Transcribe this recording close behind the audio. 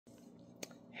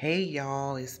Hey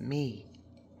y'all, it's me.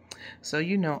 So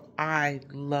I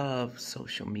love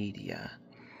social media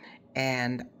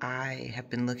and I have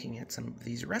been looking at some of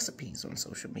these recipes on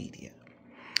social media.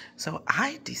 So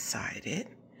I decided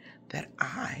that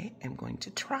I am going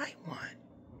to try one.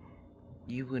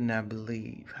 You would not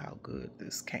believe how good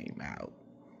this came out.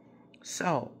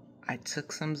 So I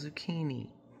took some zucchini,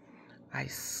 I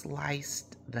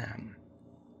sliced them,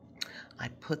 I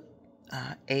put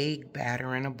egg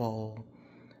batter in a bowl,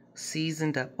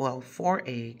 seasoned up, 4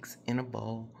 eggs in a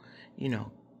bowl,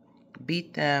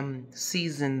 beat them,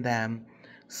 seasoned them,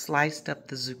 sliced up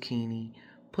the zucchini,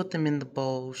 put them in the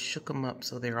bowl, shook them up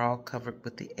so they're all covered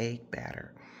with the egg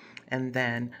batter. And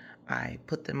then I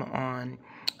put them on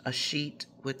a sheet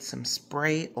with some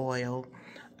spray oil.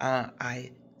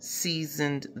 I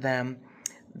seasoned them.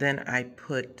 Then I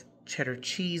put cheddar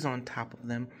cheese on top of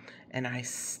them, and I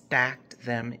stacked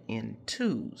them in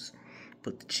twos.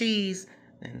 Put the cheese,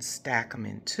 then stack them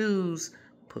in twos,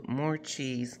 put more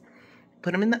cheese,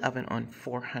 put them in the oven on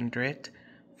 400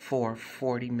 for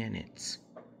 40 minutes.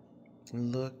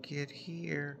 Look at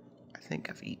here. I think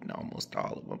I've eaten almost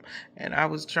all of them, and I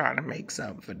was trying to make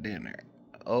some for dinner.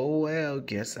 Oh well,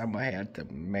 guess I'm gonna have to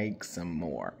make some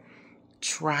more.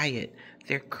 Try it.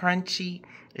 They're crunchy,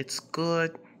 it's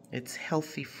good, it's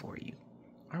healthy for you.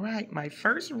 All right, my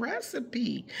first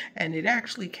recipe, and it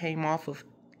actually came off of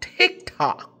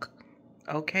TikTok.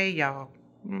 Okay, y'all.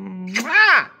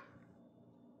 Mwah!